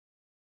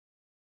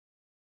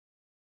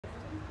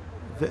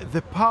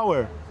the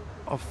power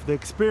of the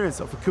experience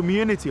of a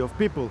community of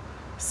people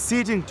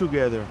sitting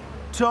together,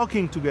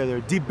 talking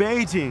together,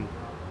 debating,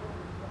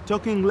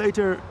 talking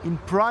later in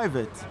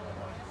private.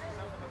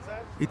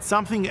 It's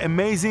something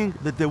amazing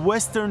that the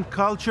Western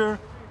culture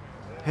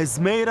has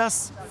made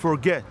us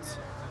forget,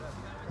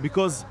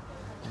 because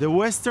the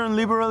Western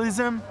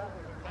liberalism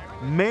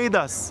made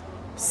us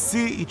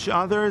see each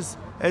other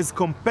as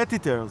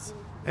competitors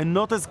and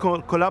not as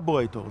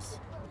collaborators.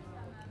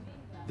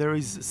 There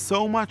is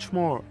so much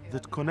more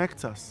that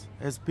connects us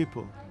as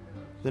people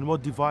than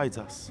what divides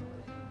us.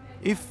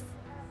 If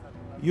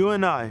you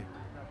and I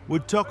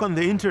would talk on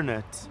the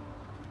internet,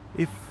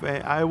 if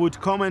I would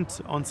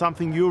comment on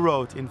something you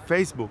wrote in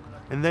Facebook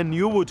and then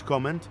you would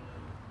comment,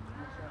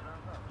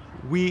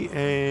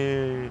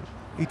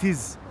 it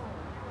is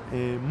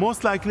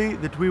most likely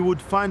that we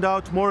would find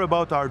out more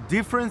about our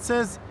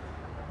differences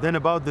than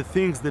about the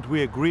things that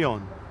we agree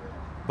on.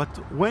 But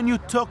when you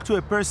talk to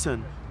a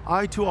person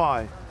eye to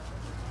eye,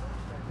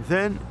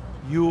 then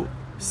you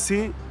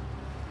see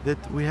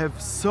that we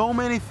have so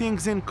many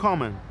things in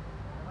common,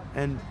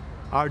 and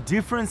our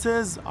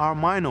differences are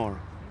minor.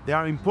 They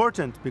are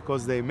important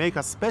because they make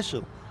us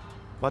special,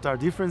 but our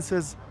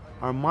differences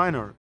are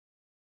minor.